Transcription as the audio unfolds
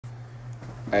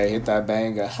Hey, hit that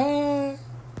banger. Huh?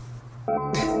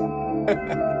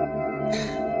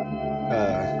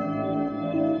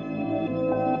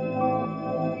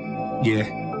 Yeah.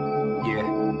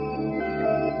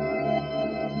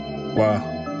 Wow.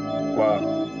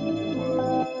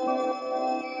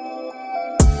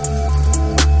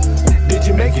 Did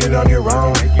you make it on your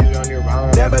own?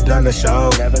 Never done the show.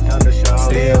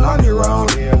 Still on your own.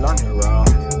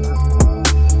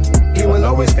 He will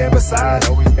always stand beside.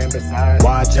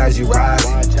 Watch as you rise.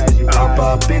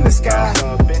 Up in the sky.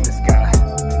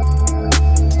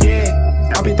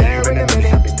 Yeah, I'll be there in a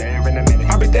minute. I'll be there in a minute.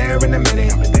 I'll be there in a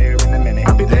minute. I'll be there in a minute.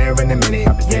 I'll be there in a minute.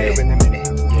 I'll be there in a minute.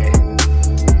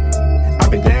 I'll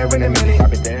be there in a minute. I'll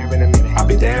be there in a minute. I'll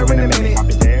be there in a minute. I'll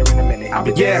be there in a minute. I'll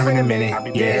be there in a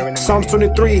minute. Yeah. Psalms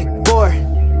 23:4.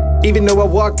 Even though I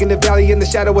walk in the valley in the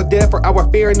shadow of death, for I will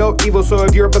fear no evil. So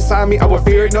if you're beside me, I will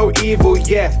fear no evil.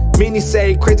 Yeah, many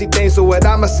say crazy things, so what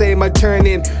I'ma say might turn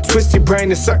in twist your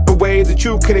brain in certain ways that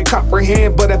you couldn't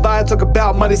comprehend. But if I talk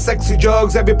about money, sex, and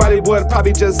drugs, everybody would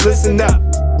probably just listen up.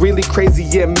 Really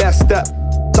crazy and messed up.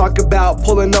 Talk about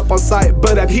pulling up on sight,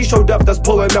 but if he showed up, that's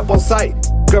pulling up on sight.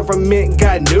 Government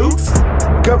got nukes.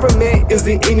 Government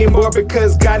isn't anymore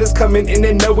because God is coming in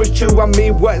and know it's true. I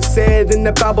mean, what's said in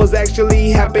the Bible's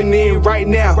actually happening right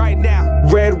now.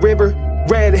 Red river,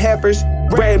 red heifers,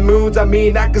 red moons. I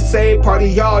mean, I could say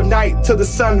party all night till the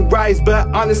sunrise, but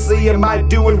honestly, am I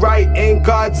doing right in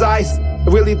God's eyes?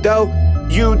 Really though,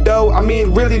 you though, I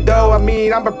mean, really though, I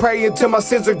mean, I'ma pray until my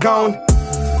sins are gone.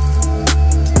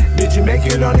 Did you make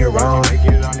it on your own?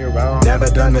 Never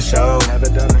done the show.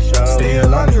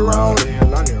 Still on your own.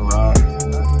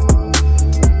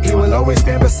 He will always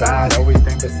stand beside.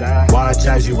 Watch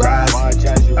as you rise.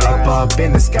 Up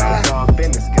in the sky.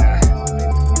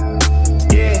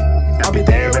 Yeah, I'll be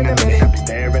there in a minute. I'll be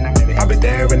there in a minute. I'll be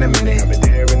there in a minute. I'll be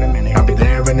there in a minute. I'll be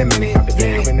there in a minute. I'll be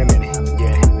there in a minute.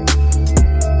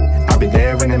 I'll be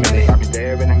there in a minute. I'll be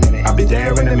there in a minute. I'll be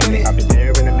there in a minute. I'll be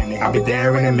there in a minute. I'll be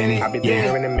there in a minute. I'll be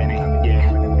there in a minute.